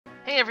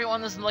Hey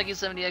everyone, this is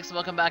LuckySevenDX and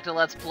welcome back to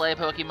Let's Play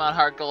Pokemon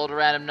HeartGold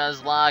Random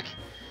Nuzlocke.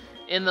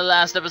 In the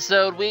last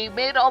episode, we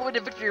made it all the way to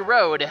Victory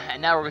Road,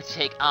 and now we're going to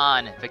take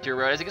on Victory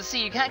Road. As you can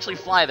see, you can actually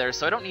fly there,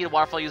 so I don't need a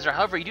Waterfall user.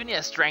 However, you do need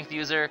a Strength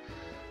user.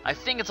 I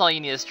think it's all you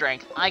need is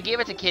Strength. I gave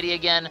it to Kitty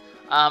again.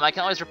 I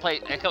can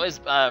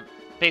always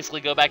basically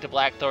go back to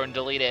Blackthorn,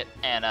 delete it,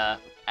 and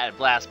add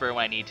Blastburn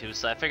when I need to,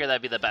 so I figured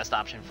that'd be the best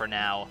option for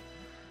now.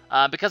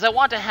 Because I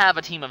want to have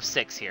a team of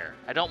 6 here.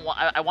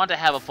 I want to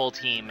have a full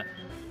team.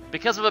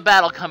 Because of a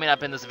battle coming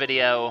up in this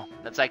video,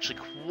 that's actually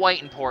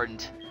quite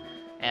important,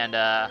 and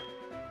I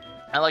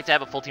like to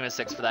have a full team of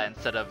 6 for that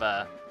instead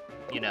of,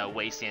 you know,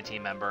 wasting a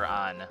team member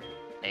on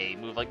a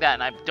move like that.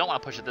 And I don't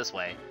want to push it this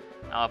way.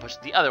 I want to push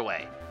it the other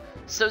way.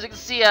 So as you can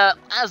see,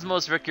 as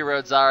most Victory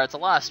Roads are, it's a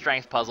lot of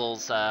strength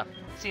puzzles.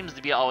 Seems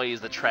to be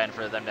always the trend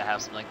for them to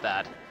have something like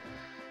that.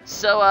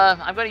 So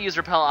I'm going to use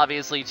Repel,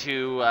 obviously,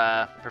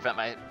 to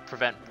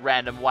prevent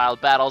random wild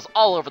battles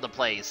all over the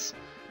place,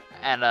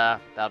 and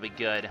that'll be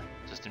good.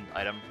 Just an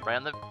item right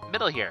in the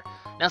middle here.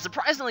 Now,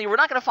 surprisingly, we're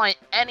not going to find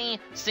any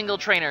single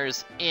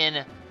trainers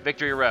in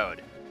Victory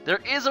Road. There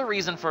is a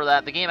reason for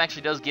that. The game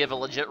actually does give a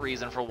legit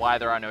reason for why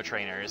there are no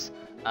trainers.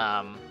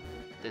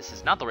 This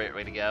is not the right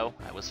way to go.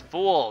 I was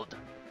fooled.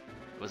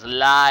 It was a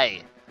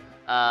lie.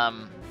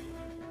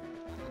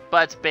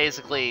 But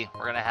basically,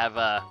 we're going to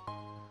have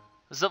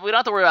so we don't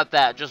have to worry about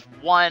that. Just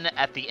one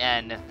at the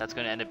end. That's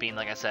going to end up being,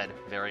 like I said,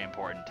 very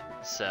important.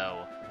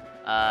 So,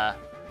 I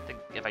think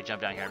if I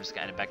jump down here, I'm just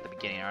going to end it back at the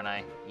beginning, aren't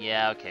I?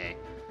 Yeah, okay.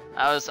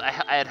 I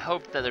had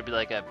hoped that there'd be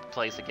like a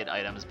place to get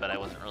items, but I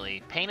wasn't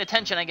really paying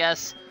attention, I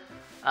guess.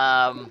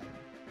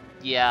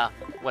 Yeah,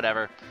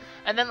 whatever.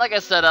 And then, like I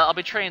said, I'll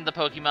be training the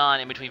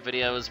Pokemon in between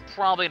videos.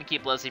 Probably going to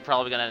keep Lissy,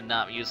 probably going to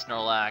not use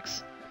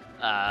Snorlax.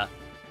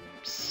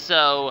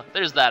 So,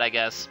 there's that, I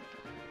guess.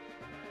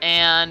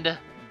 And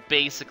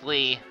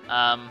basically,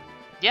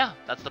 yeah,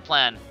 that's the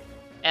plan.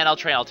 And I'll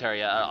train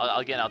Altaria.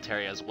 I'll get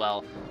Altaria as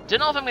well. Don't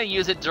know if I'm going to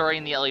use it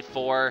during the Elite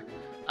Four.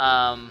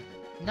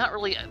 Not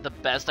really the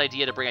best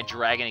idea to bring a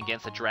Dragon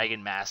against a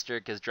Dragon Master,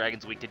 because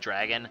Dragon's weak to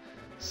Dragon.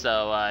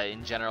 So,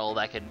 in general,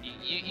 that could...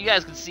 You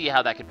guys can see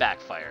how that could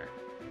backfire.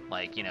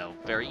 Like, you know,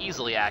 very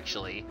easily,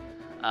 actually.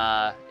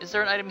 Is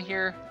there an item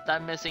here that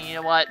I'm missing? You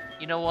know what?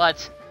 You know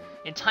what?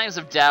 In times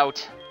of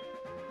doubt,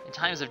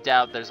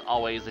 there's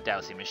always the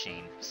Dowsing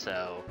Machine.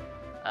 So,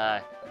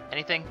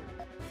 anything?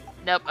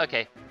 Nope,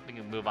 okay. We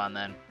can move on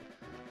then.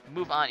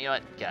 Move on, you know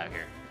what? Get out of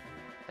here.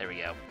 There we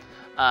go.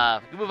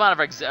 We can move on of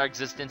our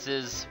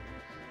existences.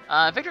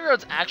 Victory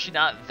Road's actually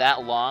not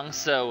that long,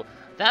 so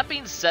that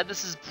being said,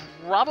 this is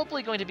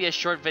probably going to be a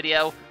short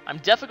video. I'm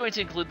definitely going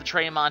to include the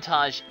training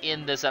montage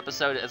in this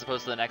episode as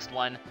opposed to the next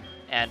one.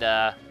 And,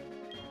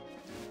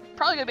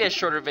 probably going to be a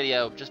shorter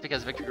video just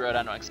because Victory Road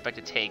I don't expect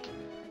to take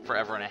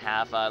forever and a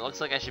half. It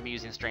looks like I should be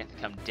using Strength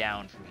to come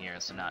down from here,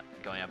 so not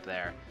going up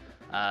there.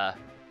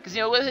 Because,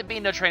 you know, with it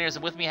being no trainers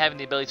and with me having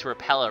the ability to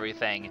repel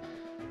everything,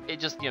 it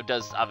just, you know,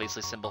 does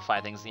obviously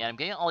simplify things in the end. I'm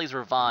getting all these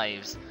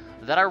revives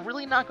that are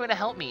really not going to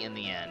help me in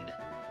the end.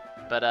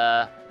 But,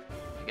 I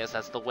guess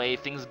that's the way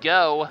things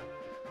go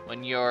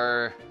when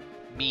you're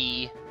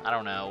me. I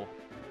don't know.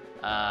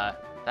 That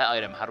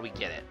item, how do we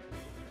get it?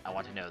 I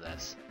want to know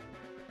this.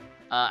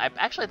 I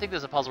think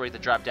there's a puzzle where you have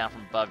to drop down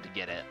from above to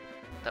get it.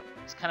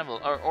 That's kind of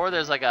a, or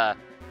there's like a,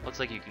 looks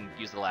like you can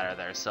use the ladder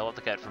there, so I'll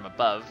look at it from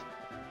above.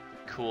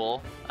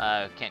 Cool.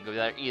 Can't go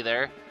there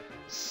either.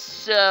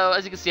 So,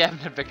 as you can see, I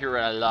haven't done Victory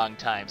Road in a long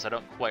time, so I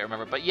don't quite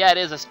remember. But yeah, it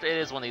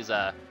is one of these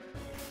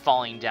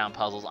falling down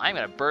puzzles. I'm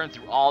gonna burn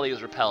through all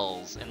these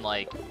repels in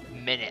like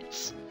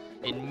minutes,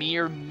 in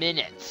mere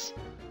minutes.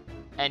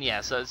 And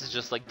yeah, so this is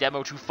just like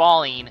demo to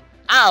falling.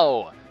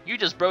 Ow! You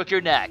just broke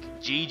your neck.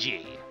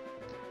 GG.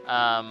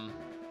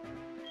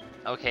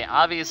 Okay,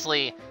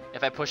 obviously,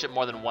 if I push it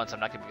more than once, I'm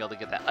not gonna be able to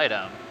get that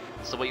item.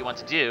 So what you want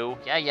to do,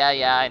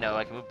 yeah, I know,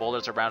 I can move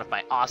boulders around with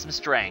my awesome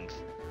strength.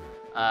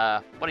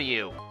 What are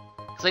you?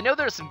 Because I know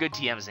there's some good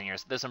TMs in here.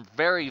 So there's some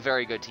very,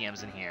 very good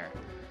TMs in here.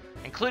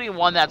 Including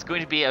one that's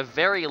going to be a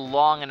very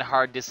long and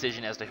hard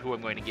decision as to who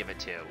I'm going to give it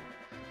to.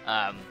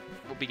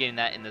 We'll be getting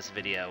that in this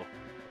video.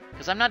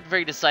 Because I'm not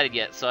very decided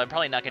yet, so I'm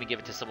probably not going to give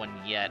it to someone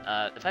yet.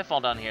 If I fall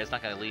down here, it's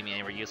not going to leave me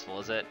anywhere useful,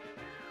 is it?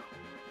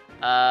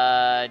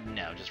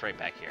 No, just right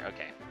back here.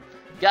 Okay.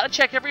 Gotta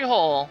check every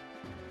hole.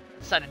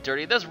 It's kind of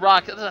dirty. There's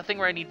a thing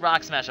where I need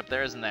Rock Smash up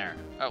there, isn't there?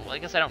 Oh, well, I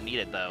guess I don't need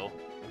it, though.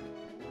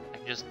 I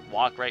can just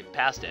walk right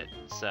past it.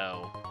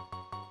 So,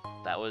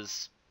 that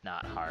was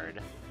not hard.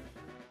 It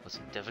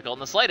wasn't difficult in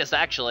the slightest,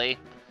 actually.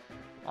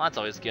 Well, that's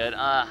always good.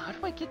 How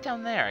do I get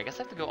down there? I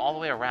guess I have to go all the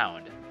way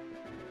around.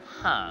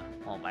 Huh.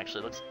 Well,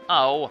 actually, it looks...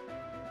 Oh!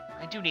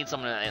 I do need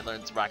someone that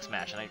learns Rock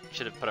Smash, and I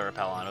should have put a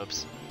repel on.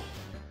 Oops.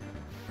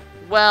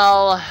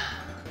 Well...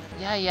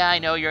 Yeah, I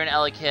know you're an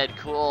Elekid.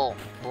 Cool.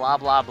 Blah,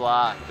 blah,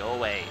 blah. Go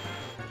away.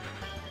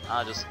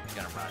 I'm just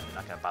gonna run. I'm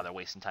not gonna bother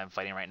wasting time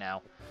fighting right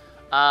now.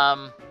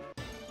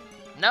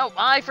 No,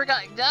 I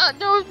forgot.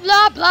 No,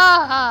 blah,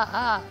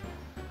 blah.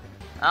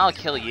 I'll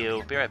kill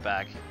you. Be right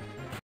back.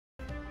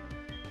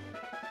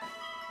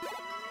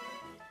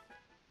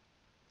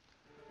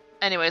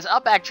 Anyways,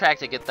 I'll backtrack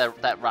to get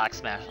that Rock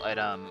Smash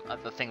item,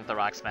 the thing with the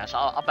Rock Smash.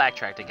 I'll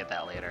backtrack to get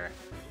that later.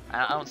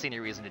 I don't see any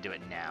reason to do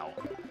it now.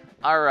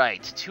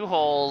 Alright, 2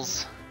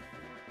 holes,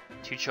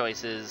 2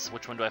 choices.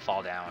 Which one do I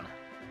fall down?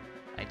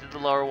 I did the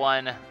lower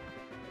one. It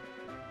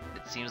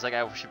seems like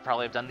I should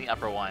probably have done the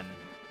upper one.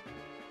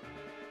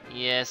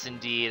 Yes,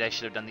 indeed, I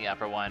should have done the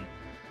upper one.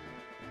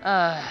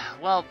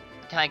 Well,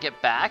 can I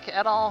get back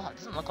at all? It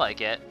doesn't look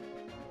like it.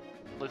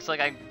 Looks like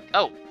I...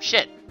 Oh,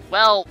 shit.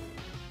 Well,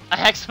 I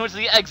accidentally went to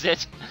the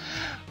exit.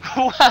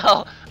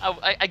 Well,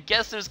 I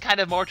guess there's kind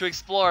of more to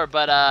explore,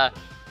 but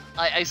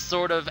I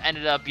sort of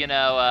ended up, you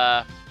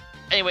know,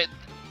 anyway,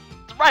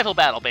 the rival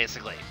battle,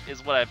 basically,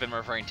 is what I've been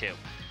referring to.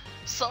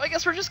 So I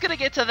guess we're just going to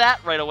get to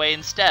that right away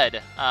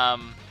instead.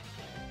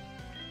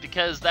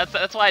 Because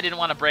that's why I didn't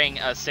want to bring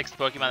a 6th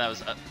Pokemon that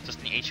was just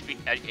an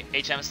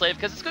HM slave,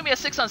 because it's going to be a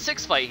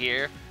 6-on-6 fight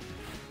here.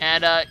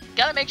 And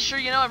gotta make sure,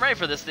 you know, I'm ready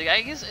for this thing.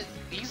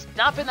 He's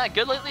not been that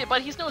good lately,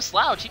 but he's no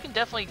slouch. He can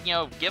definitely, you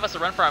know, give us a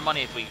run for our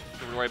money if we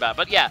worry about it.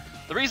 But yeah,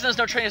 the reason there's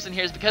no trainers in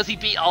here is because he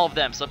beat all of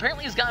them. So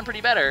apparently he's gotten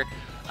pretty better.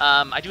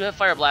 I do have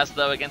Fire Blast,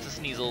 though, against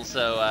the Sneasel,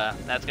 so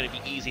that's going to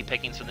be easy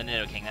pickings for the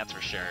Nidoking, that's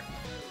for sure.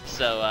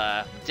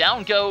 So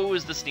down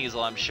goes the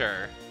Sneasel, I'm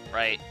sure.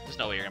 Right? There's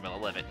no way you're going to be able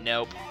to live it.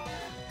 Nope.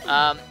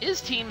 His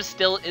team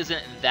still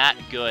isn't that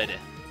good.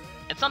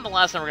 It's not the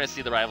last time we're going to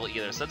see the rival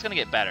either, so it's going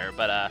to get better.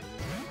 But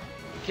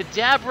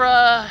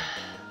Kadabra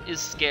is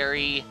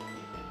scary.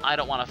 I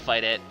don't want to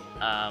fight it.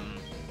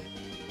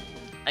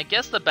 I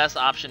guess the best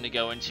option to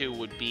go into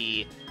would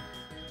be...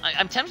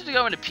 I'm tempted to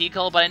go into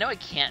Pickle, but I know I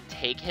can't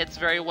take hits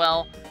very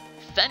well.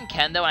 Fen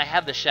can, though, and I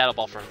have the Shadow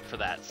Ball for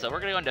that, so we're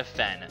going to go into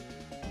Fen.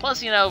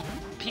 Plus, you know,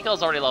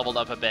 Pickle's already leveled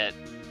up a bit.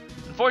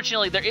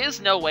 Unfortunately, there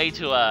is no way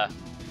to,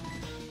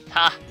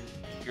 Ha!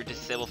 Your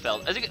disable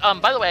failed.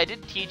 By the way, I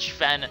did teach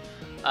Fen,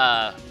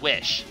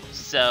 Wish,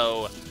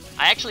 so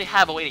I actually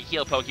have a way to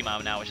heal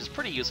Pokemon now, which is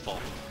pretty useful.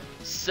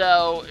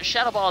 So,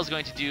 Shadow Ball is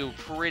going to do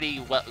pretty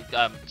well.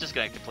 Just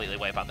going to completely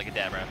wipe out the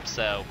Kadabra.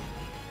 So,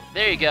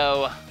 there you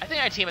go. I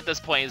think our team at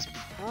this point is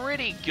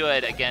pretty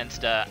good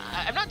against...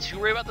 I'm not too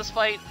worried about this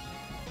fight.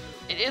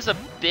 It is a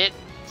bit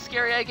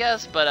scary, I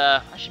guess, but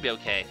I should be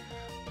okay.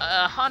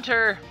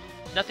 Haunter,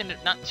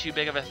 not too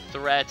big of a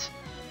threat.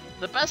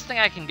 The best thing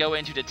I can go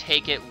into to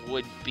take it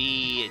would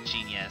be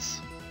Genius.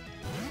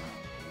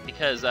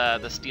 Because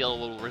the Steel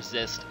will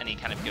resist any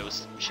kind of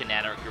ghost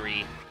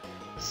shenanigery.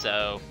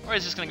 So, we're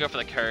just going to go for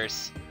the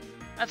Curse.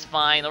 That's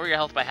fine, lower your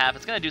health by half.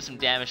 It's going to do some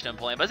damage to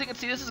Empoleon, but as you can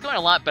see, this is going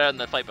a lot better than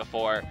the fight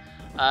before.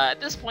 At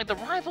this point, the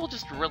rival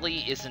just really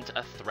isn't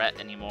a threat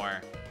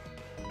anymore.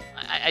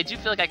 I do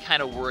feel like I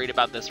kind of worried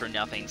about this for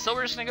nothing, so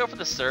we're just going to go for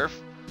the Surf.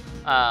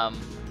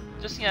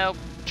 Just, you know,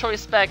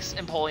 Choice Specs,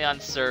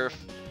 Empoleon, Surf.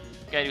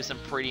 Gotta do some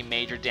pretty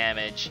major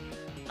damage.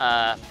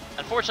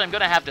 Unfortunately, I'm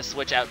going to have to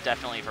switch out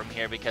definitely from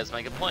here because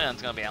my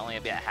Empoleon's going to be only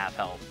at half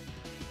health.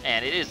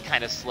 And it is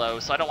kind of slow,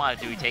 so I don't want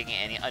to be taking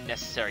any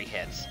unnecessary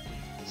hits.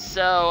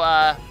 So,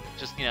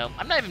 just, you know,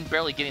 I'm not even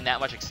barely getting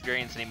that much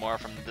experience anymore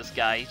from this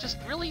guy. He just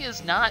really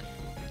is not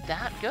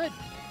that good.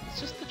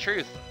 It's just the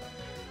truth.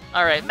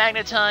 Alright,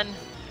 Magneton,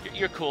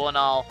 you're cool and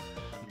all,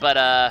 but,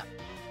 I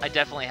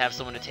definitely have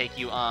someone to take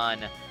you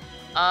on.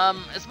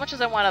 As much as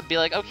I want to be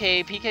like,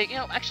 okay, PK, you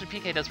know, actually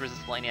PK does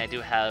resist lightning. I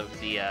do have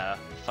the,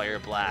 Fire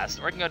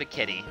Blast. Or I can go to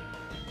Kitty.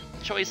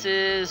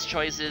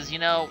 Choices, you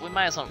know, we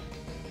might as well...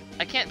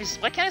 why can't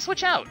I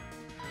switch out?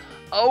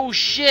 Oh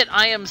shit,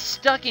 I am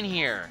stuck in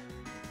here.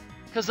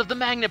 Because of the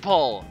Magnet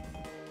Pull.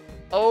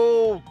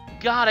 Oh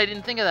god, I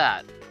didn't think of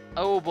that.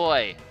 Oh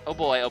boy, oh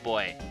boy, oh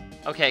boy.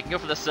 Okay, I can go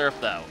for the Surf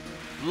though.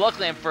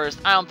 Luckily I'm first.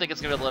 I don't think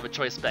it's going to be able to live a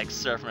Choice Spec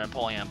Surf from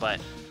Empoleon, but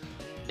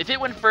if it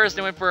went first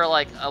and went for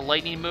like a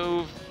lightning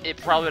move, it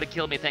probably would have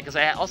killed me then because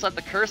I also have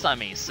the Curse on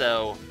me,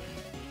 so...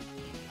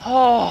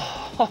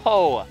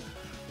 Oh,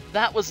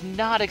 that was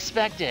not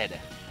expected.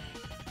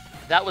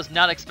 That was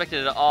not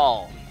expected at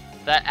all.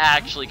 That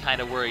actually kind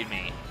of worried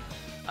me.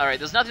 Alright,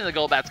 there's nothing the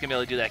Golbat's going to be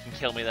able to do that can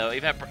kill me, though.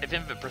 Even if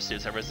it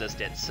pursues, I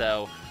resist it,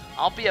 so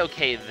I'll be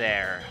okay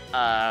there.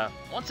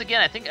 Once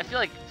again, I feel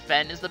like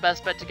Fen is the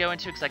best bet to go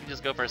into, because I can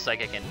just go for a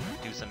Psychic and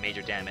do some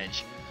major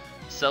damage.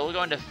 So we'll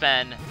go into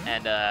Fen,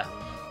 and,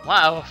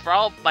 wow, for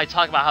all my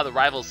talk about how the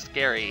rival's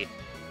scary,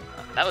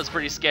 that was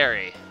pretty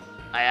scary.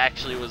 I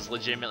actually was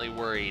legitimately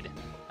worried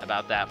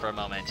about that for a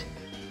moment.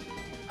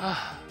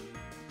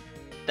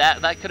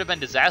 That could have been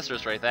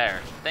disastrous right there.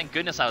 Thank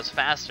goodness I was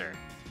faster.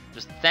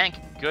 Just thank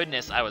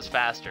goodness I was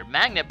faster.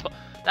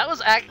 That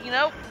was you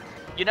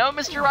know,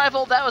 Mr.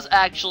 Rival, that was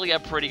actually a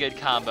pretty good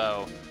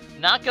combo.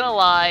 Not gonna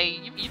lie,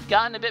 you've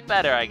gotten a bit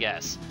better, I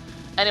guess.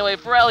 Anyway,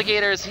 for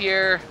Alligators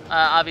here,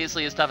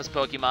 obviously his toughest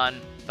Pokemon,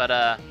 but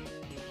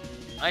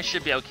I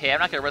should be okay.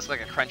 I'm not gonna risk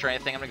like a Crunch or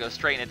anything. I'm gonna go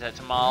straight into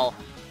Tamal.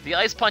 The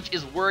Ice Punch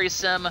is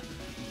worrisome,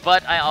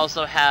 but I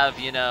also have,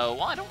 you know,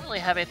 well, I don't really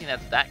have anything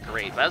that's that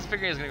great, but I was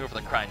figuring I was going to go for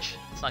the Crunch.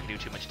 It's not going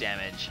to do too much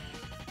damage.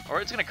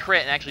 Or it's going to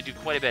crit and actually do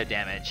quite a bit of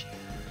damage.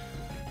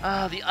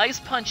 The Ice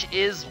Punch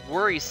is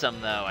worrisome,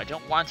 though. I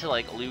don't want to,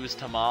 like, lose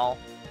Tamal.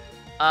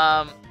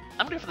 I'm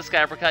going to go for the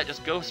Sky Uppercut,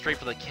 just go straight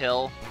for the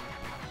kill.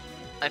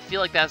 I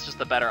feel like that's just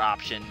the better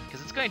option,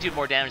 because it's going to do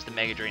more damage than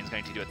Mega Drain's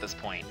going to do at this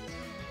point.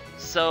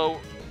 So,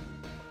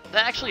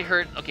 that actually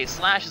hurt. Okay,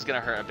 Slash is going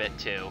to hurt a bit,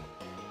 too.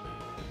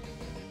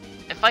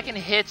 If I can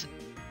hit...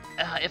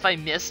 if I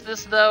miss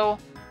this, though,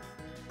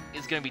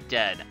 it's going to be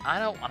dead. I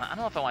don't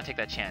know if I want to take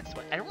that chance.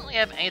 But I don't really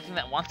have anything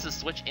that wants to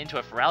switch into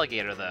a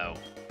Feraligatr, though.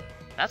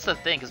 That's the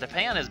thing, because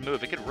depending on his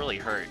move, it could really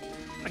hurt.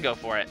 I'm going to go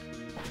for it.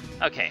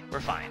 Okay, we're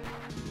fine.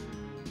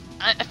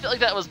 I feel like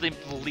that was the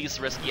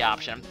least risky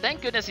option.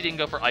 Thank goodness he didn't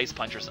go for Ice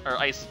Punch or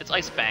Ice. It's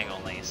Ice Fang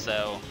only,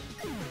 so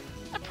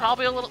I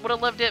probably would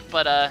have lived it,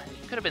 but it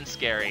could have been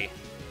scary.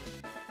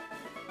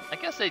 I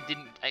guess I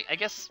didn't. I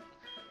guess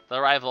the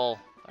rival's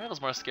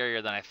more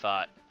scarier than I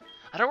thought.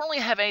 I don't really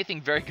have anything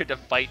very good to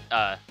fight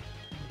the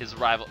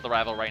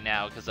rival right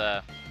now, because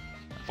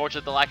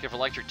unfortunately the lack of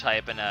electric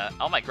type and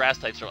all my grass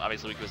types are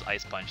obviously weak to his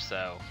Ice Punch.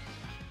 So,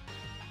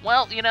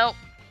 well, you know,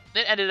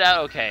 it ended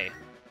out okay.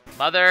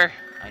 Mother,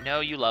 I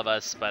know you love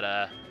us,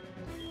 but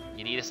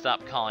you need to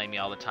stop calling me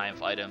all the time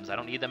for items. I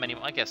don't need them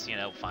anymore. I guess, you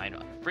know, fine.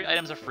 Free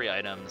items are free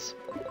items.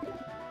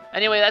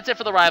 Anyway, that's it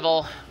for the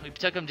rival. We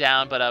took him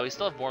down, but we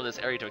still have more of this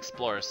area to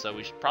explore, so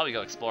we should probably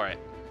go explore it.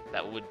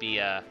 That would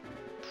be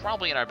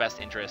probably in our best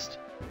interest.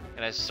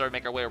 Gonna sort of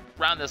make our way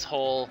around this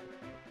hole,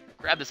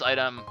 grab this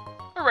item,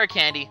 a rare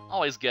candy,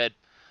 always good.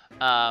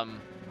 And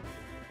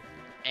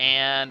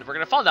we're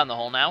gonna fall down the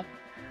hole now.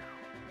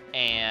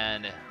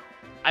 And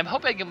I'm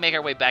hoping I can make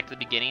our way back to the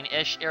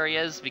beginning-ish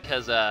areas,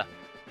 because I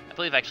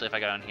believe actually if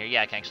I go down here,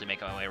 yeah, I can actually make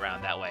my way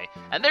around that way.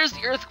 And there's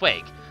the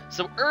Earthquake.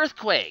 So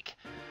Earthquake,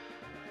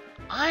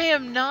 I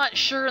am not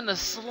sure in the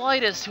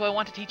slightest who I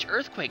want to teach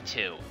Earthquake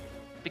to,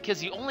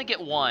 because you only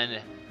get one,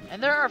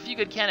 and there are a few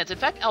good candidates. In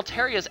fact,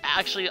 Altaria is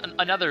actually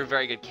another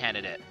very good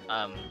candidate.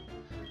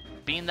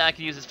 Being that I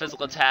can use his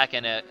physical attack,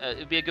 and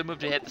it'd be a good move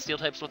to hit the steel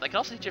types with. I can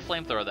also teach a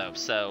Flamethrower though,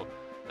 so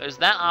there's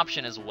that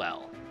option as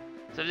well.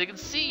 So as you can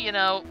see, you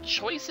know,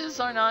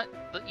 choices are not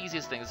the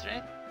easiest things. Is there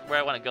anything where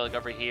I want to go, like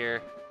over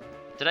here?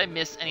 Did I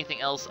miss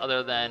anything else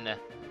other than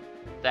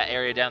that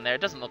area down there? It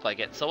doesn't look like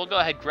it. So we'll go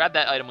ahead, grab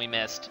that item we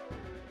missed,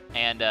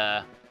 and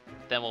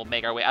then we'll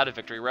make our way out of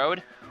Victory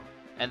Road,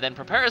 and then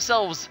prepare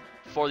ourselves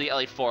for the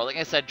Elite Four. Like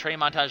I said,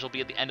 training montage will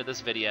be at the end of this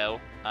video,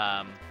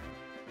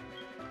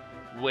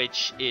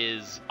 which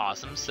is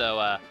awesome.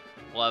 So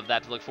we'll have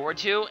that to look forward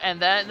to, and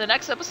then in the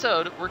next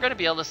episode, we're going to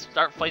be able to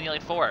start fighting the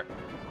Elite Four.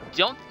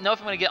 Don't know if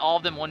I'm going to get all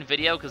of them in one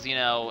video, because, you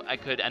know, I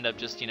could end up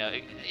just, you know,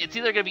 it's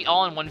either going to be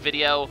all in one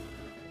video,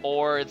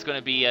 or it's going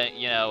to be,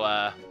 you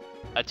know,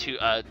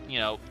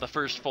 the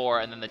first four,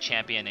 and then the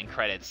champion and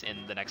credits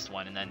in the next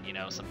one, and then, you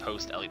know, some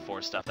post-Elite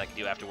Four stuff that I can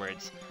do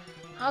afterwards.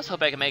 I just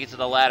hope I can make it to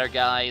the ladder,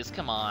 guys.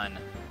 Come on.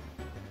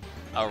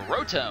 A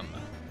Rotom.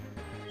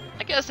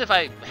 I guess if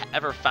I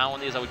ever found one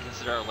of these, I would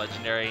consider it a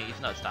legendary,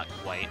 even though it's not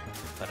quite,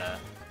 but,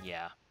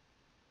 yeah.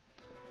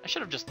 I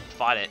should have just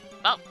fought it.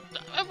 Oh,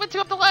 I went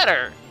up the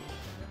ladder!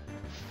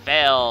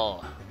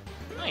 Fail.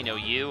 I know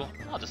you.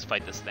 I'll just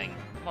fight this thing.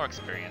 More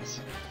experience.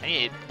 I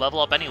need to level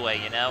up anyway,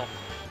 you know?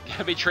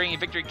 Gotta be training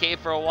Victory Cave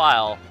for a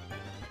while.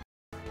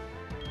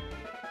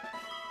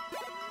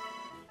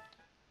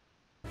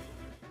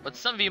 But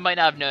some of you might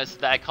not have noticed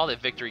that I called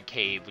it Victory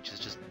Cave, which is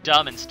just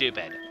dumb and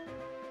stupid.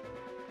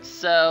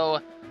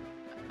 So,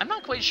 I'm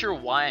not quite sure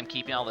why I'm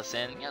keeping all this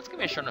in. You know, it's gonna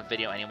be a short enough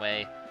video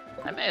anyway.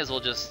 I may as well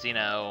just, you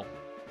know,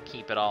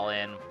 keep it all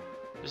in.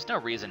 There's no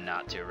reason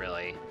not to,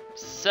 really.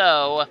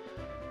 So,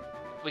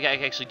 we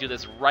can actually do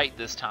this right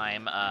this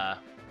time,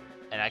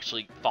 and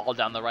actually fall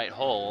down the right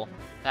hole.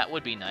 That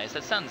would be nice.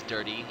 That sounds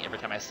dirty every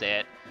time I say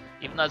it.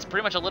 Even though it's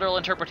pretty much a literal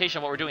interpretation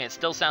of what we're doing, it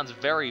still sounds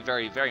very,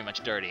 very, very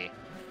much dirty.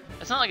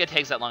 It's not like it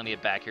takes that long to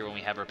get back here when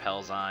we have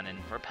repels on, and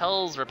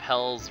repels,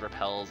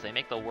 they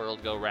make the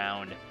world go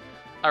round.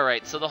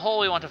 Alright, so the hole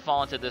we want to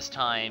fall into this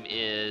time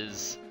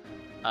is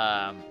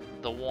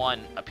the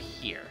one up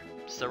here.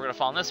 So we're going to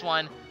fall in this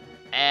one,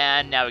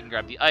 and now we can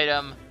grab the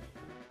item,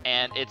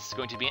 and it's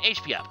going to be an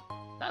HP up.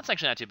 That's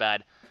actually not too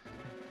bad.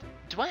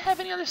 Do I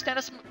have any other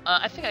status?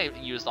 I think I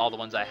used all the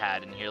ones I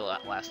had in here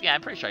last. Yeah,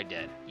 I'm pretty sure I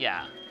did.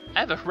 Yeah. I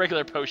have a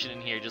regular potion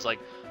in here, just like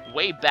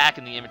way back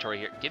in the inventory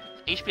here. Give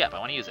HP up. I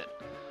want to use it.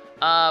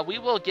 We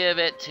will give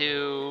it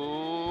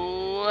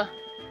to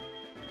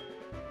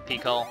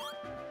Pickle,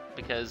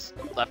 because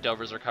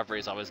leftovers recovery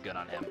is always good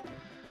on him.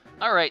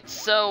 Alright,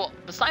 so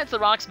besides the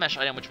Rock Smash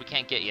item, which we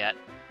can't get yet,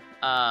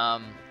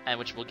 and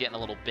which we'll get in a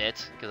little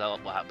bit, because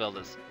we'll be able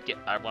to get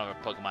one of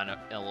our Pokemon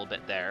in a little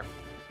bit there.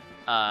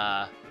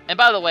 And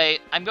by the way,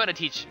 I'm going to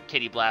teach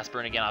Kitty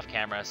Blastburn again off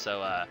camera,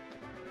 so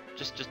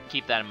just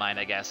keep that in mind,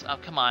 I guess. Oh,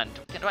 come on.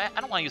 I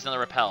don't want to use another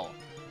Repel.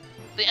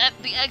 The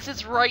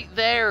exit's right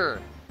there.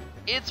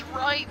 It's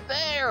right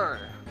there.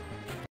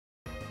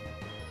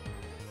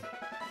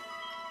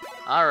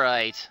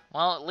 Alright.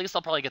 Well, at least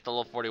I'll probably get the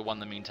level 41 in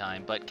the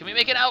meantime, but can we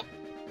make it out?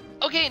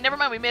 Okay, never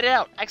mind, we made it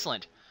out.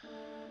 Excellent.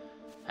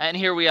 And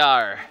here we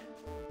are.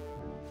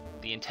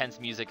 The intense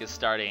music is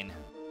starting.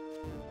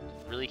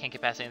 Really can't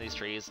get past any of these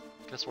trees?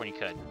 Could have sworn you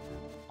could.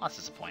 Well, that's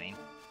disappointing.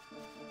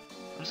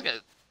 I'm just gonna...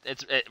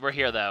 We're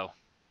here, though.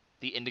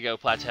 The Indigo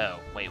Plateau.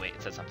 Wait,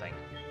 it said something.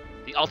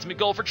 the ultimate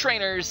goal for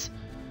trainers.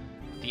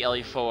 The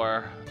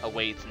LE4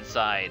 awaits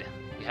inside.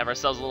 We have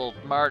ourselves a little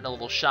mart and a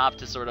little shop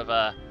to sort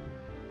of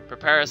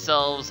prepare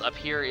ourselves. Up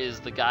here is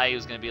the guy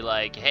who's going to be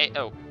like, hey,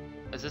 oh,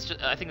 is this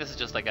just, I think this is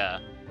just like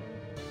a,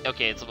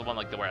 okay, it's the one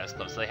like the warehouse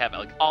stuff. So they have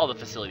like all the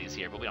facilities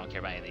here, but we don't care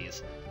about any of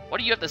these. What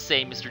do you have to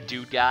say, Mr.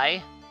 Dude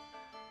Guy?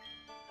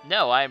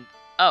 No,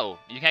 oh,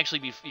 you can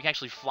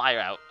actually fly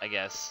out, I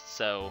guess.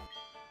 So,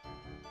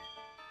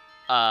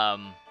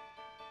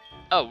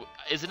 oh,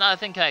 is it not a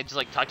thing? Can I just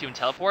like talk to you and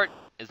teleport?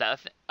 Is that a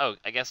thing? Oh,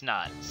 I guess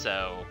not.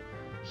 So,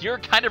 you're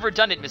kind of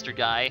redundant, Mr.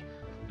 Guy.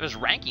 There's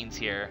rankings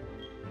here.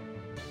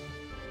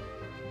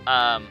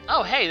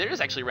 Oh, hey, there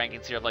is actually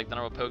rankings here of like the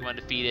number of Pokemon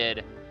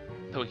defeated,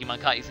 Pokemon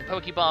caught using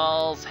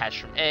Pokeballs,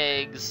 hatched from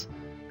eggs,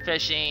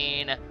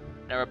 fishing,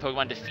 number of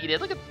Pokemon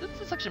defeated. Look at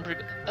that's actually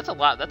pretty. That's a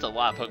lot. That's a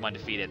lot of Pokemon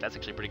defeated. That's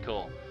actually pretty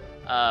cool.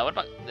 What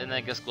about? And then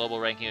I guess global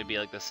ranking would be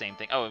like the same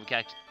thing. Oh, we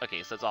can.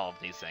 Okay, so that's all of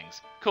these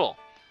things. Cool.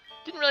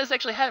 Didn't realize I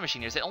actually had a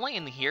machine here. Is it only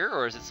in here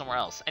or is it somewhere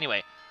else?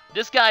 Anyway,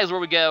 this guy is where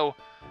we go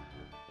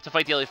to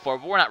fight the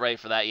LE4, but we're not ready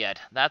for that yet.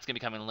 That's gonna be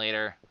coming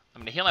later.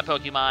 I'm gonna heal my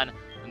Pokemon.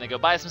 I'm gonna go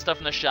buy some stuff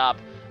from the shop.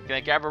 I'm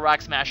gonna grab a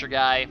Rock Smasher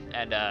guy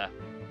and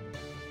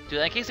do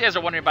that. In case you guys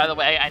are wondering, by the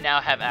way, I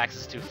now have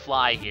access to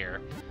fly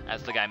here,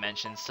 as the guy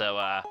mentioned.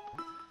 So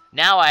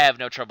now I have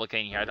no trouble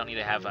getting here. I don't need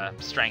to have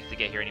strength to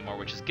get here anymore,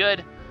 which is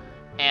good.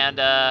 And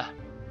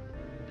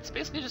it's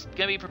basically just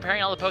gonna be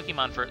preparing all the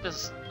Pokemon for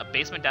this. A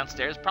basement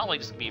downstairs, probably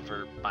just gonna be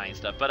for buying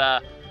stuff. But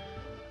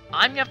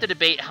I'm gonna have to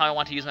debate how I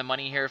want to use my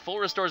money here. Full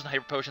restores and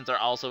hyper potions are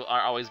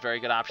always very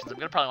good options. I'm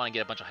gonna probably want to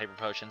get a bunch of hyper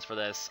potions for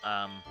this.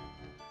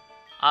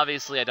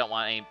 Obviously, I don't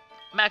want any.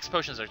 Max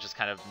potions are just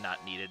kind of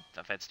not needed.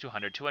 If it's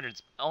 200,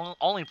 200's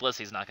only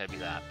Blissey's not gonna be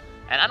that.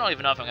 And I don't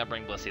even know if I'm gonna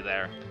bring Blissey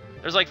there.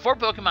 There's like 4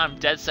 Pokemon I'm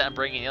dead set on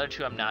bringing. The other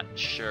 2 I'm not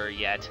sure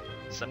yet.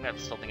 So I'm gonna have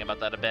to still think about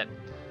that a bit.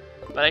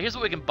 But here's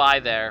what we can buy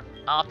there.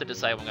 I'll have to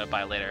decide what I'm gonna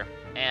buy later.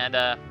 And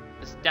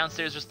this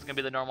downstairs just gonna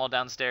be the normal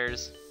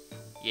downstairs.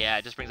 Yeah,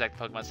 it just brings back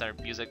the Pokemon Center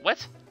music.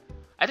 What?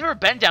 I've never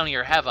been down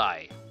here, have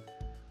I?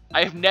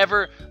 I have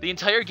never, the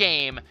entire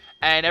game,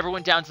 and I never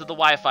went down to the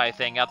Wi-Fi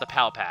thing out the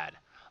PAL pad.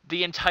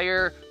 The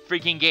entire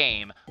freaking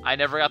game, I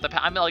never got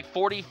the, I'm like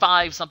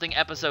 45 something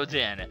episodes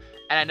in, and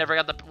I never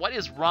got the, what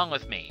is wrong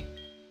with me?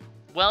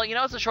 Well, you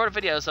know, it's a short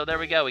video, so there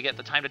we go. We get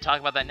the time to talk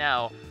about that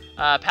now.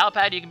 PAL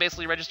pad, you can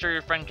basically register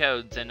your friend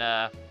codes and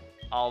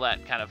all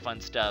that kind of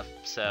fun stuff.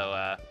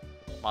 So,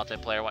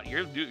 multiplayer one,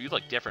 you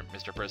look different,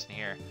 Mr. Person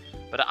here.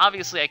 But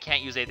obviously I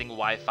can't use anything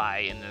Wi-Fi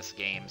in this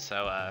game,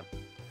 so I'm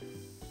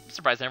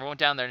surprised I never went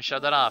down there and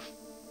showed that off.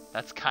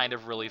 That's kind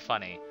of really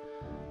funny.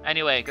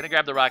 Anyway, gonna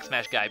grab the Rock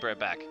Smash guy, be right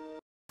back.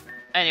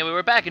 Anyway,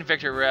 we're back in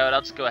Victory Road.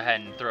 I'll just go ahead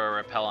and throw a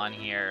repel on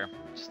here,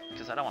 just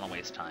because I don't want to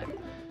waste time.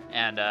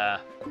 And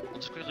we'll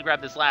just quickly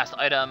grab this last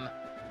item,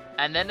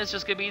 and then it's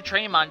just gonna be a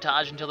training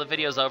montage until the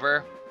video's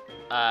over,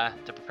 to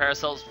prepare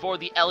ourselves for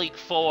the Elite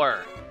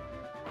Four.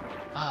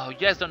 Oh, you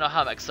guys don't know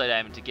how excited I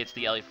am to get to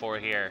the Elite Four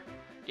here.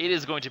 It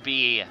is going to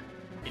be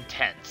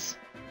intense.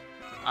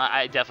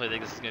 I definitely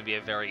think this is going to be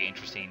a very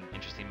interesting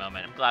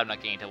moment. I'm glad I'm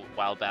not getting into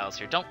wild battles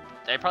here.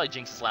 I probably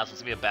jinxed this last one.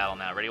 It's going to be a battle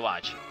now. Ready,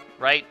 watch.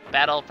 Right?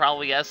 Battle,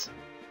 probably, yes.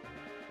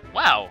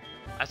 Wow.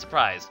 I'm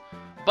surprised.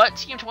 But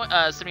Team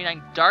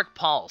 79 Dark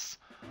Pulse.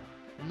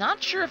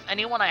 Not sure if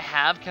anyone I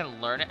have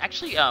can learn it.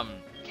 Actually,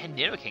 can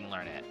Nidoking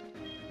learn it?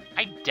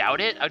 I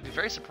doubt it. I would be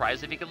very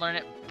surprised if he could learn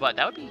it, but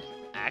that would be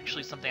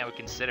actually something I would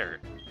consider.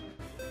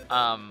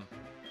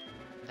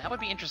 That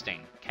would be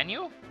interesting. Can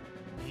you?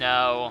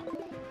 No.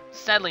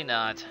 Sadly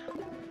not.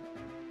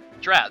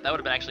 Drat, that would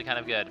have been actually kind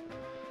of good.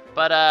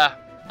 But,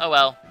 oh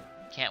well.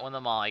 Can't win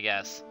them all, I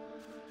guess.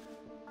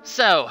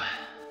 So,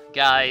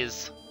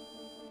 guys,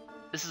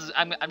 this is,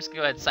 I'm just gonna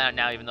go ahead and sign out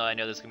now, even though I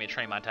know there's gonna be a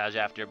training montage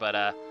after,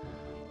 but,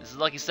 this is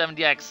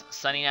LuckySevenDX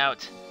signing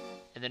out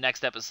in the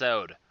next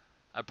episode.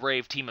 A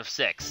brave team of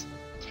 6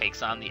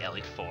 takes on the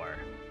Elite Four.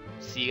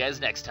 See you guys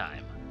next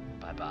time.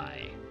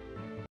 Bye-bye.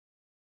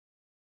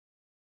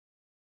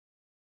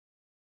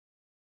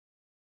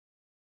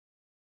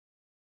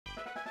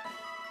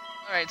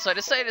 Alright, so I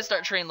decided to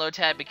start training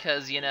Lotad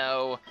because, you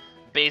know,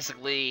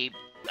 basically,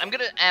 I'm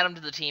going to add him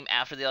to the team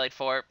after the Elite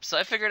Four, so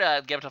I figured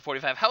I'd get up to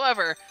 45.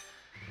 However,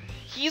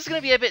 he's going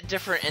to be a bit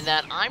different in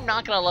that I'm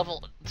not going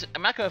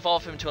to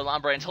evolve him to a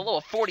Lombre until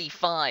level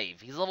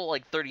 45. He's level,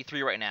 like,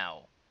 33 right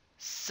now.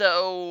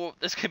 So,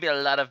 there's going to be a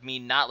lot of me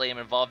not letting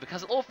him evolve,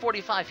 because at level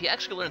 45, he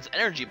actually learns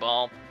Energy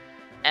Ball,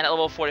 and at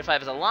level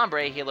 45 as a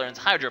Lombre, he learns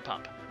Hydro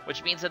Pump,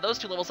 which means that those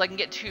 2 levels I can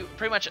get to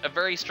pretty much a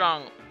very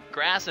strong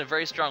Grass and a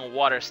very strong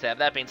Water Stab.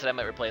 That being said, I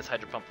might replace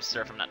Hydro Pump with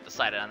Surf. I'm not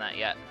decided on that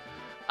yet.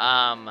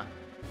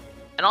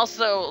 And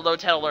also,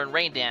 Lotad will learn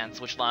Rain Dance,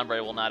 which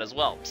Lombre will not as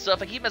well. So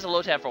if I keep him as a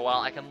Lotad for a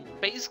while, I can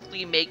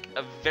basically make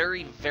a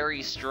very,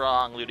 very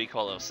strong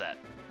Ludicolo set.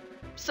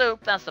 So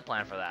that's the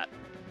plan for that.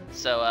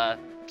 So,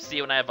 see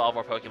you when I evolve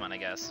more Pokemon, I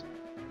guess.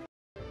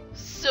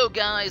 So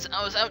guys,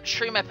 I was out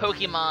training my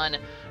Pokemon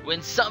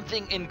when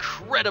something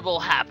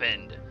incredible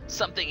happened.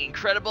 Something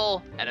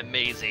incredible and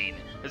amazing.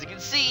 As you can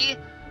see,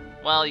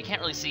 well, you can't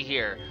really see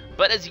here,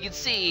 but as you can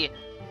see,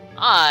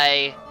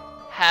 I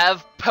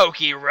have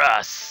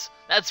Pokérus.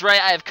 That's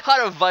right, I have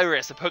caught a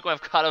virus, a Pokemon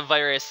have caught a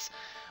virus,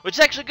 which is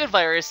actually a good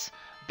virus.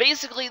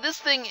 Basically, this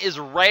thing is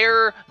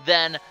rarer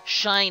than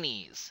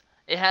shinies.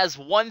 It has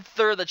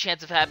 1/3 the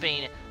chance of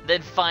happening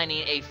than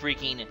finding a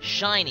freaking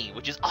shiny,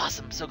 which is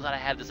awesome. I'm so glad I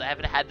have this. I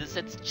haven't had this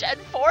since Gen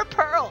 4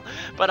 Pearl,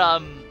 but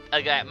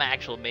I got my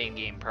actual main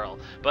game Pearl.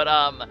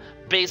 But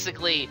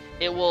basically,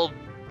 it will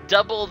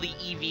double the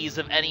EVs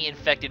of any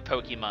infected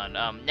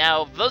Pokemon.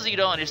 Now, for those of you who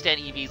don't understand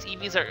EVs,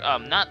 EVs are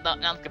not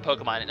the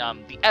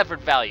Pokemon, the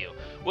effort value,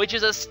 which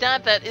is a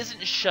stat that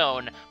isn't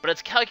shown, but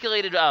it's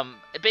calculated,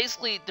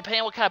 basically,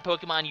 depending on what kind of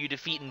Pokemon you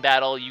defeat in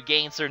battle, you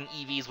gain certain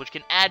EVs, which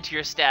can add to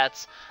your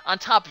stats on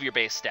top of your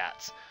base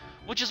stats,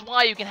 which is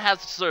why you can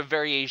have sort of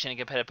variation in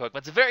competitive Pokemon.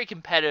 It's a very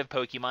competitive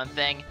Pokemon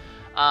thing,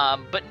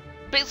 but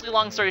basically,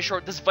 long story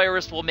short, this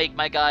virus will make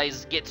my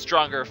guys get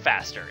stronger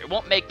faster. It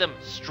won't make them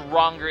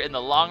stronger in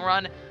the long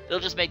run, it'll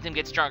just make them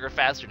get stronger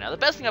faster. Now, the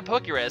best thing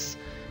about Pokérus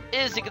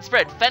is it can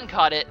spread. Fen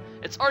caught it.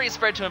 It's already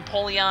spread to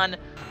Empoleon.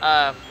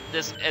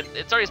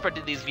 It's already spread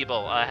to these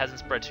people. It hasn't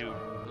spread to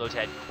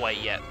Lotad quite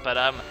yet.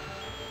 But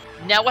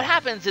now what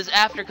happens is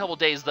after a couple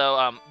days,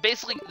 though,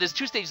 basically there's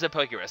 2 stages of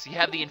Pokérus. You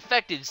have the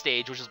infected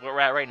stage, which is where we're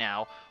at right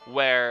now,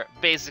 where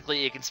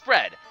basically it can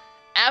spread.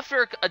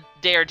 After a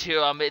day or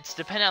two, it's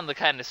dependent on the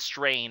kind of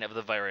strain of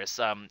the virus.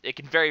 It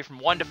can vary from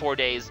 1 to 4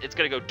 days. It's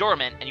going to go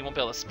dormant, and you won't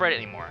be able to spread it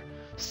anymore.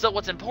 So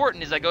what's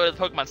important is I go to the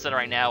Pokemon Center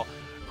right now,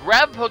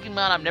 grab a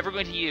Pokemon I'm never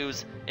going to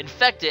use,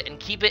 infect it, and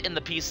keep it in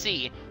the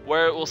PC,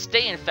 where it will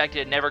stay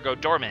infected and never go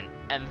dormant,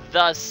 and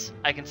thus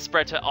I can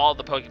spread to all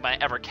the Pokemon I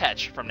ever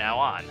catch from now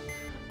on.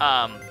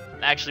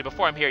 Actually,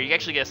 before I'm here, you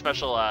actually get a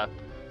special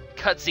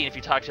cutscene if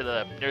you talk to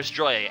the Nurse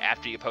Joy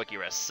after you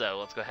Pokérus, so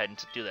let's go ahead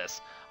and do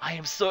this. I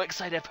am so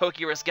excited at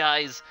Pokérus,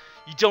 guys!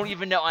 You don't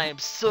even know I am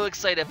so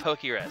excited at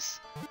Pokérus!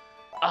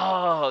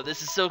 Oh,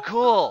 this is so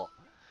cool!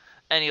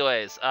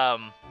 Anyways,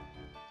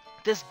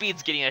 this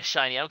bead's getting a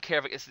shiny. I don't care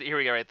if it's... Here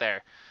we go, right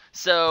there.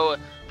 So,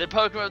 the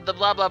Pokemon, the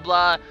blah blah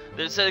blah,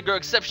 they said they grow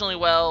exceptionally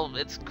well.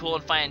 It's cool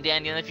and fine and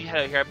dandy. And if you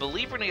head out here, I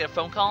believe we're gonna get a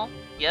phone call.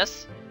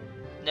 Yes?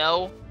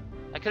 No?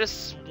 I could have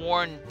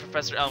sworn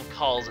Professor Elm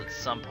calls at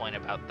some point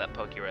about that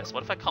Pokérus.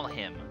 What if I call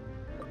him?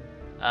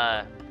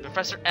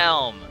 Professor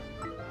Elm,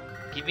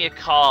 give me a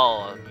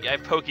call. I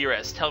have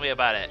Pokérus. Tell me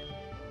about it.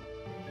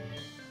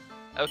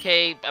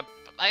 Okay,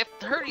 I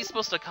heard he's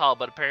supposed to call,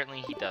 but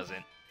apparently he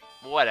doesn't.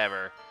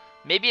 Whatever.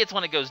 Maybe it's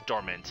when it goes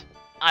dormant.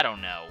 I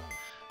don't know.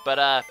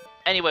 But,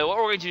 anyway, what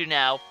we're going to do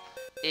now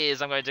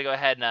is I'm going to go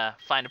ahead and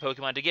find a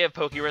Pokemon to give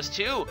Pokérus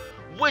to.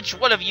 Which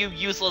one of you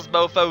useless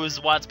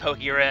mofos wants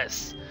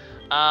Pokérus?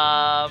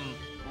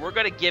 We're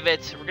gonna give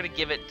it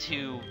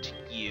to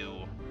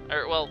you.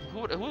 Or, well,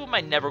 who am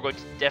I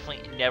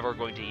definitely never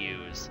going to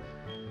use?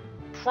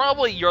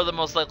 Probably you're the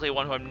most likely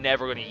one who I'm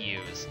never going to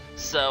use.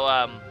 So,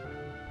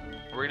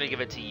 we're gonna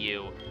give it to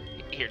you.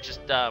 Here,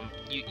 just,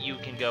 you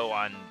can go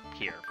on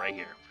here, right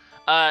here.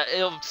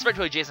 It'll spread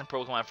to adjacent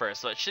Pokemon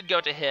first, so it should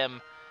go to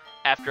him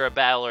after a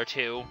battle or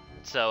two.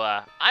 So,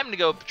 I'm gonna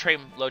go train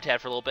Lotad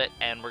for a little bit,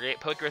 and we're gonna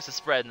get Pokérus to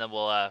spread, and then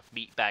we'll,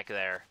 meet back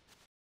there.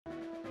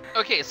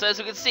 Okay, so as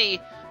you can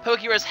see,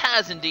 Pokérus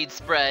has indeed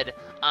spread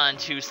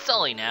onto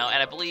Sully now,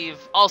 and I believe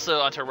also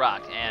onto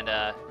Rock, and,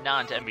 not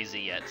onto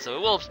MBZ yet. So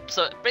it will,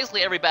 so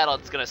basically every battle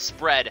it's gonna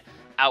spread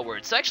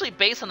outwards. So actually,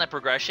 based on that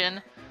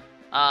progression,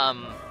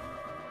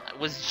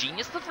 was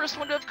Genius the first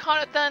one to have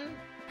caught it then?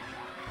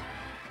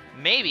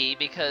 Maybe,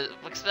 because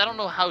I don't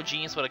know how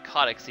Genius would have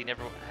caught it, because he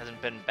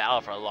hasn't been in battle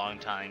for a long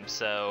time,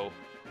 so...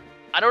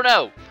 I don't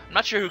know. I'm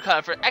not sure who caught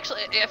it first.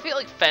 Actually, I feel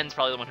like Fen's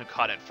probably the one who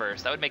caught it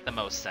first. That would make the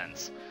most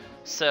sense.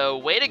 So,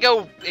 way to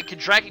go in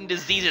contracting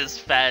diseases,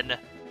 Fen.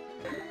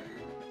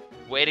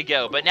 Way to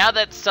go. But now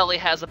that Sully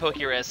has the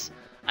Pokérus,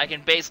 I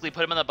can basically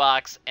put him in the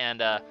box,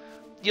 and,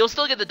 you'll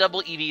still get the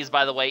double EVs,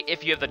 by the way,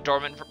 if you have the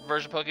dormant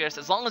version of Pokérus.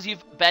 As long as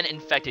you've been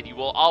infected, you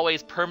will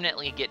always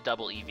permanently get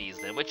double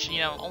EVs then, which, you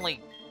know,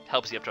 only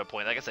helps you up to a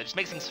point. Like I said, just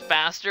makes things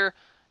faster,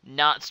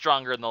 not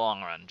stronger in the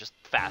long run, just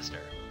faster.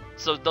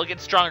 So they'll get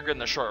stronger in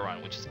the short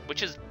run,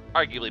 which is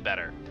arguably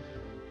better.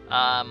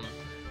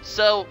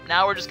 So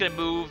now we're just gonna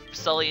move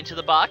Sully into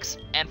the box,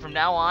 and from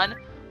now on,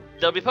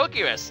 there'll be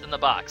Pokérus in the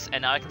box,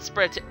 and now I can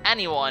spread to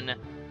anyone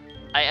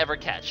I ever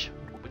catch,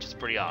 which is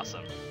pretty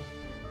awesome.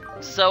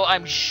 So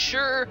I'm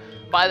sure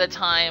by the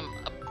time,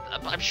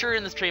 I'm sure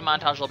in this training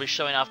montage I'll be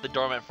showing off the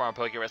dormant form of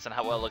Pokérus and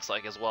how well it looks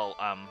like as well,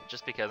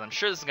 just because I'm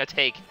sure this is gonna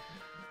take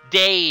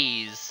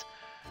days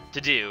to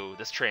do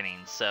this training.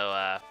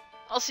 So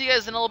I'll see you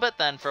guys in a little bit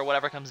then for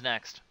whatever comes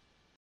next.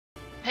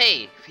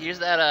 Hey, here's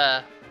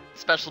that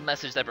special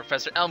message that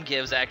Professor Elm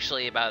gives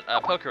actually about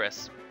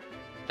Pokérus.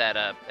 That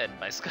and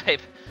my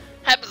Skype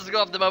happens to go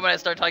off the moment I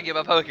start talking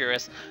about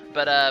Pokérus.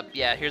 But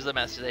yeah, here's the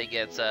message that he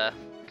gets.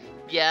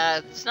 Yeah,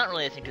 it's not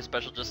really anything too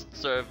special, just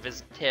sort of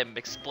him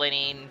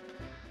explaining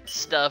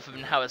stuff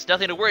and how it's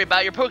nothing to worry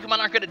about. Your Pokemon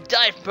aren't gonna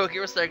die from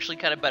Pokérus, they're actually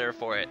kind of better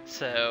for it.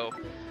 So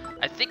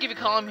I think if you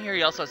call him here,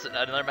 he also has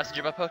another message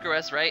about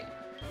Pokérus, right?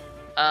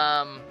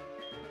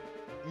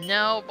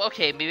 No?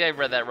 Okay, maybe I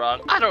read that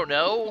wrong. I don't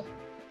know.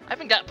 I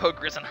haven't got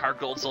Pokerus and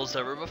HeartGold Soul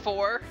Silver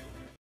before.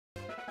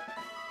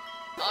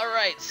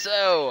 Alright,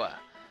 so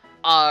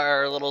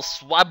our little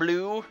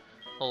Swablu,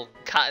 little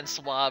cotton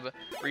swab,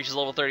 reaches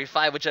level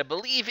 35, which I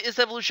believe is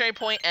the evolutionary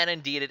point, and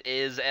indeed it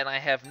is, and I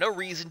have no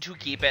reason to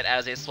keep it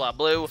as a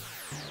Swablu,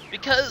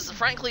 because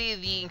frankly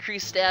the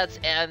increased stats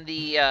and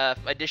the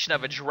addition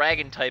of a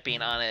dragon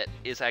typing on it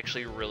is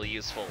actually really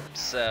useful.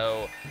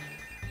 So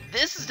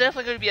this is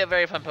definitely going to be a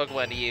very fun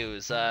Pokemon to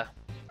use.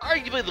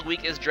 Arguably the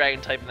weakest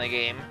dragon type in the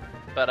game,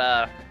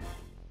 but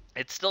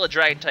it's still a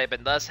dragon type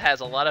and thus has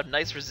a lot of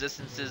nice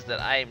resistances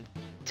that I am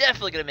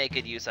definitely going to make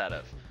good use out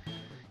of.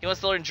 He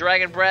wants to learn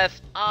Dragon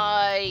Breath.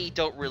 I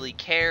don't really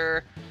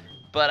care,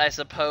 but I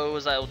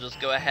suppose I will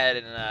just go ahead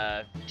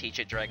and teach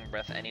it Dragon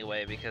Breath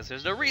anyway, because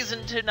there's no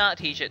reason to not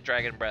teach it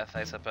Dragon Breath,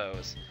 I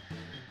suppose.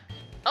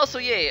 Also,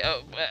 yay,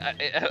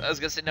 I was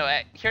gonna say, no,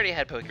 he already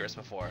had Pokerus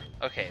before.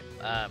 Okay,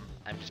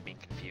 I'm just being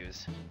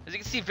confused. As you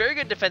can see, very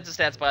good defensive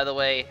stats, by the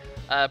way.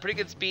 Pretty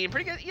good speed,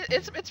 pretty good,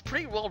 it's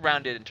pretty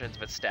well-rounded in terms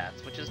of its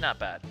stats, which is not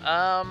bad.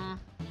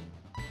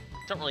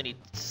 Don't really need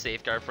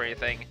Safeguard for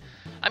anything.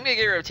 I'm gonna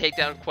get rid of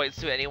Takedown quite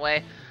soon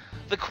anyway.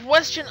 The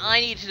question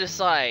I need to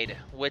decide,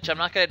 which I'm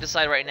not gonna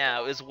decide right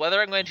now, is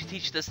whether I'm going to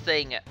teach this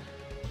thing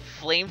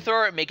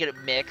Flamethrower and make it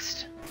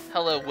mixed.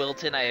 Hello,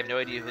 Wilton, I have no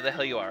idea who the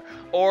hell you are.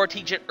 Or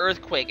teach it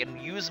Earthquake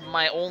and use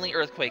my only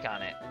Earthquake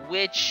on it,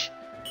 which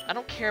I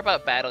don't care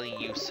about battling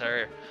you,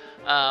 sir.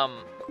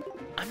 I'm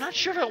not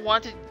sure if I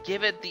want to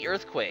give it the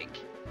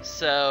Earthquake,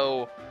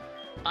 so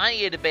I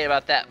need to debate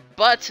about that.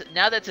 But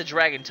now that it's a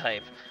Dragon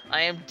type,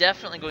 I am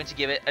definitely going to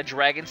give it a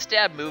Dragon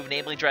Stab move,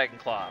 namely Dragon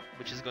Claw,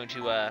 which is going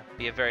to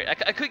be a very... I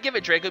could give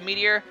it Draco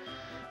Meteor,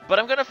 but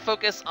I'm going to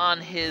focus on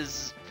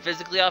his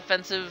physically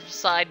offensive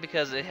side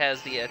because it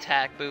has the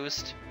attack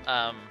boost.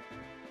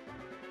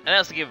 And I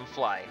also give him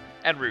Fly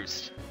and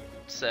Roost.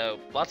 So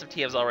lots of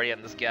TFs already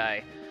on this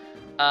guy.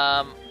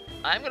 I'm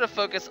going to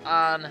focus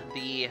on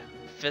the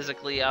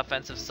physically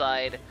offensive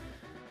side.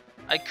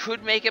 I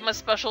could make him a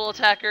special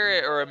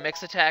attacker or a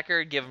mix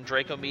attacker, give him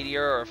Draco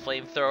Meteor or a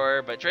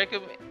Flamethrower, but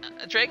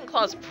Dragon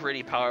Claw is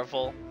pretty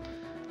powerful.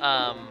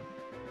 I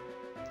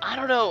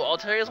don't know,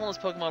 Altaria is one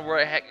of those Pokemon where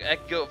I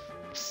could go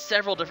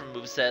several different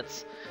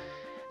movesets,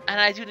 and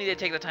I do need to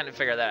take the time to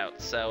figure that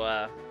out, so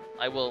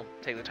I will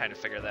take the time to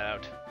figure that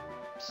out.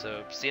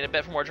 So, see you in a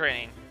bit for more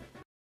training.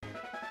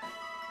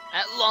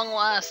 At long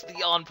last,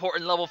 the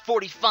all-important level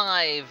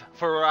 45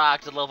 for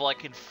Rock, the level I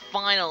can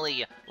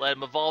finally let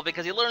him evolve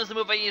because he learns the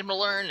move I need him to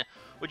learn,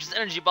 which is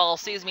Energy Ball,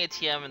 saves me a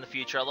TM in the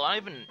future, although I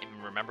don't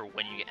even remember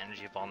when you get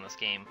Energy Ball in this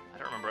game. I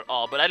don't remember at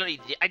all, but I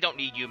don't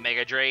need you,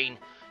 Mega Drain.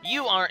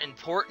 You aren't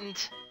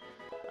important.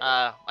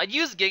 I'd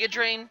use Giga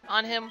Drain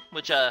on him,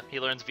 which he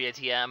learns via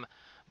TM,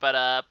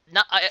 but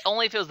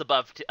only if it was the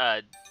buff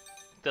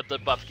the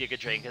buff Giga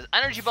Drain, because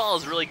Energy Ball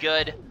is really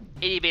good,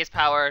 80 base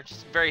power,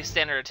 just very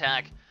standard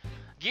attack.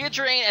 Giga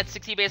Drain at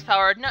 60 base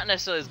power, not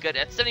necessarily as good.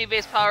 At 70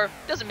 base power,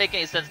 doesn't make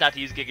any sense not to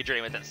use Giga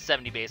Drain with that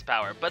 70 base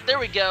power. But there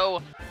we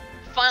go.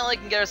 Finally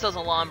can get ourselves a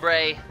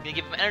Lombre. Gonna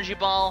give him Energy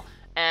Ball,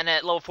 and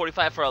at level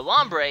 45 for a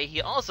Lombre,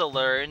 he also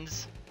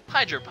learns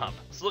Hydro Pump.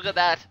 So look at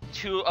that,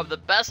 two of the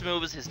best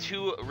moves, his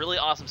two really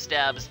awesome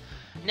stabs.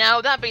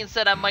 Now, that being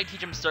said, I might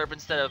teach him Surf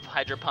instead of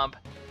Hydro Pump.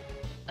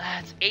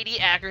 It's 80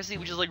 accuracy,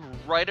 which is like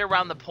right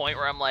around the point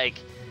where I'm like,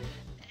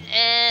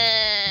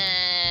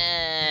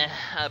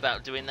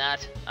 about doing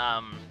that.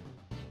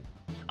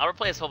 I'll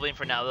replace Volbeat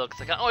for now though,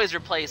 because I can always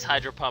replace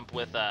Hydro Pump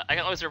with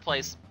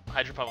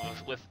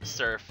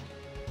Surf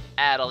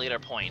at a later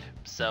point.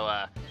 So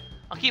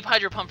I'll keep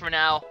Hydro Pump for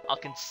now. I'll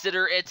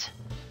consider it,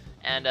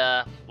 and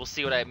we'll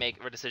see what I make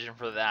of a decision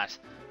for that.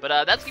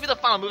 But that's gonna be the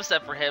final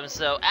moveset for him.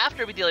 So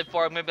after we deal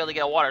 4, I'm gonna be able to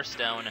get a Water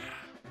Stone,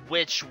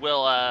 which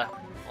will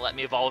let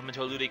me evolve him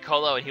into a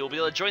Ludicolo, and he will be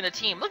able to join the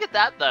team. Look at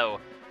that though.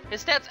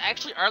 His stats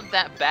actually aren't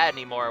that bad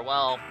anymore.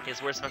 Well,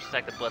 his worst special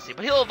attack is Blissey,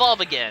 but he'll evolve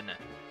again,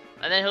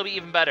 and then he'll be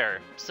even better.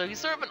 So he's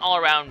sort of an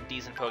all-around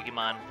decent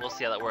Pokemon. We'll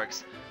see how that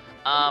works.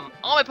 All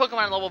my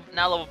Pokemon are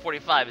now level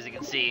 45, as you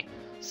can see.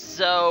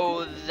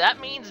 So that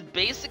means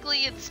basically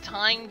it's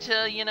time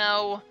to, you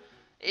know,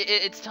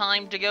 it's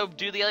time to go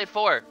do the Elite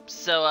Four.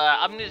 So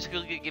I'm going to just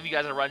give you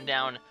guys a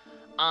rundown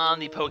on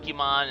the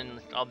Pokemon and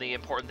all the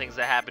important things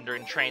that happened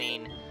during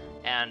training,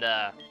 and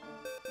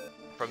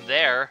from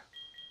there,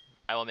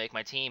 I will make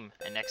my team,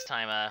 and next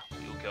time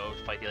we will go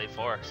fight the Elite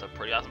Four. So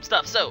pretty awesome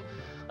stuff. So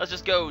let's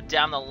just go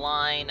down the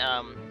line.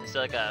 Is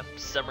there like a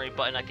summary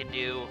button I can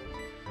do?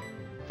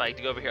 If I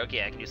go over here,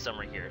 okay, I can do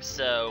summary here.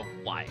 So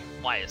why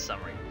is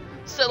summary?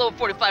 So level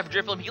 45 for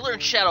Drifloon. He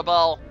learned Shadow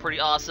Ball,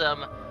 pretty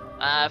awesome.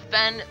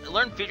 Fen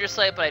learned Future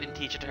Sight, but I didn't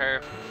teach it to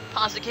her.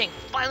 Pasta King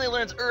finally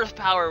learns Earth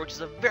Power, which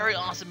is a very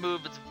awesome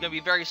move. It's gonna be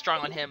very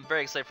strong on him.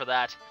 Very excited for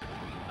that.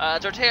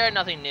 Torterra,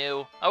 nothing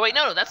new. Oh wait,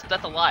 no, that's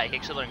a lie. He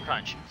actually learned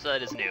Crunch, so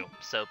that is new.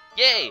 So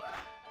yay!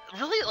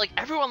 Really, like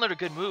everyone learned a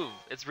good move.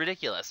 It's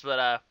ridiculous.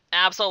 But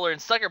Absol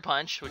learned Sucker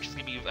Punch, which is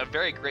gonna be a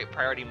very great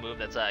priority move.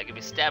 That's gonna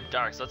be Stab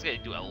Dark, so it's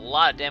gonna do a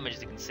lot of damage,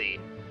 as you can see.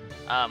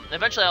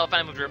 Eventually, I'll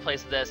find a move to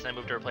replace this, and a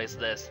move to replace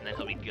this, and then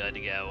he'll be good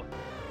to go.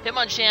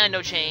 Hitmonchan,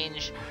 no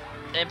change.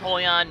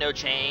 Empoleon, no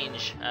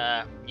change.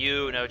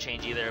 You, no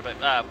change either.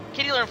 But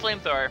Kitty learned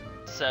Flamethrower,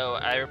 so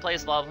I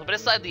replaced Lava. But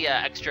aside the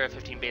extra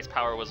 15 base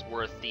power was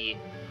worth the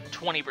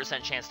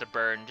 20% chance to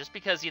burn, just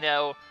because, you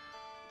know,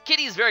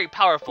 Kitty's very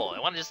powerful. I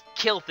want to just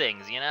kill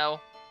things, you know?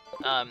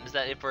 Is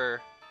that it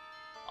for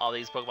all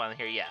these Pokemon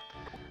here? Yeah.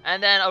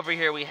 And then over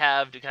here we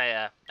have,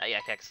 yeah,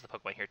 Cactus is the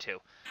Pokemon here too.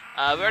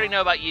 We already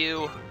know about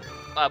you.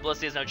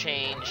 Blissey has no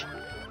change.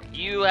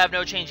 You have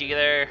no change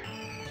either.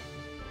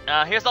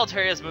 Here's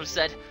Alteria's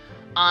moveset.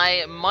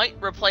 I might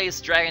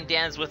replace Dragon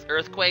Dance with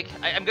Earthquake.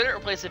 I'm gonna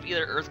replace it with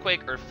either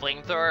Earthquake or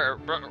Flamethrower,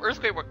 or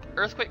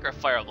Earthquake or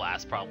Fire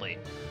Blast, probably.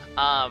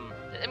 I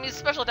mean, his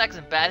special attack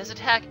isn't bad. His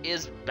attack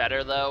is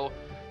better, though.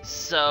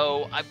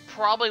 So I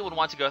probably would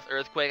want to go with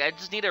Earthquake. I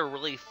just need to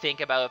really think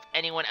about if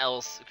anyone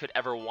else could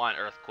ever want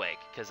Earthquake,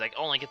 because I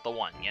only get the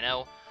one, you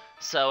know?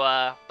 So,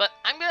 but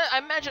I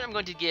imagine I'm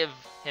going to give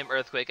him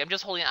Earthquake. I'm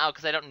just holding it out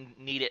because I don't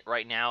need it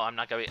right now. I'm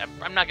not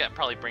gonna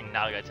probably bring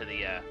Naga to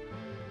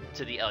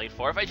the Elite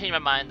Four. If I change my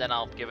mind, then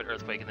I'll give it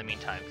Earthquake in the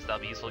meantime, because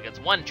that'll be useful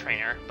against one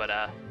trainer.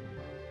 But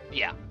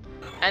yeah.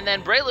 And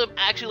then Breloom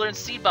actually learned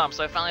Seed Bomb,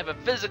 so I finally have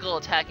a physical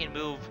attacking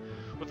move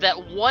with that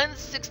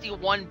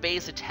 161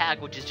 base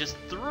attack, which is just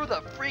through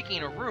the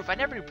freaking roof. I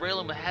never knew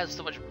Breloom has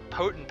so much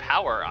potent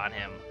power on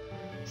him.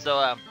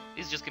 So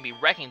he's just gonna be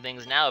wrecking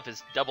things now with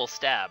his double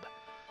stab.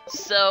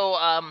 So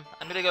I'm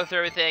gonna go through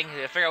everything,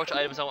 figure out which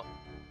items I want.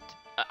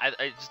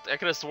 I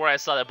could have swore I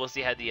saw that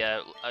Blissey had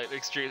the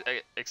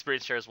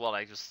experience share as well, and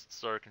I just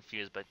sort of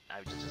confused, but I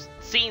was just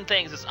seeing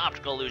things as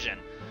optical illusion.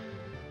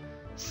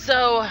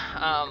 So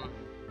I'm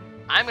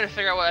gonna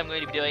figure out what I'm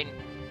going to be doing,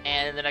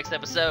 and in the next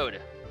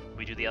episode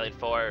we do the Elite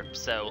Four.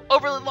 So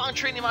overly long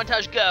training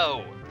montage,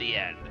 go! The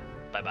end.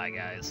 Bye bye,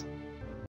 guys.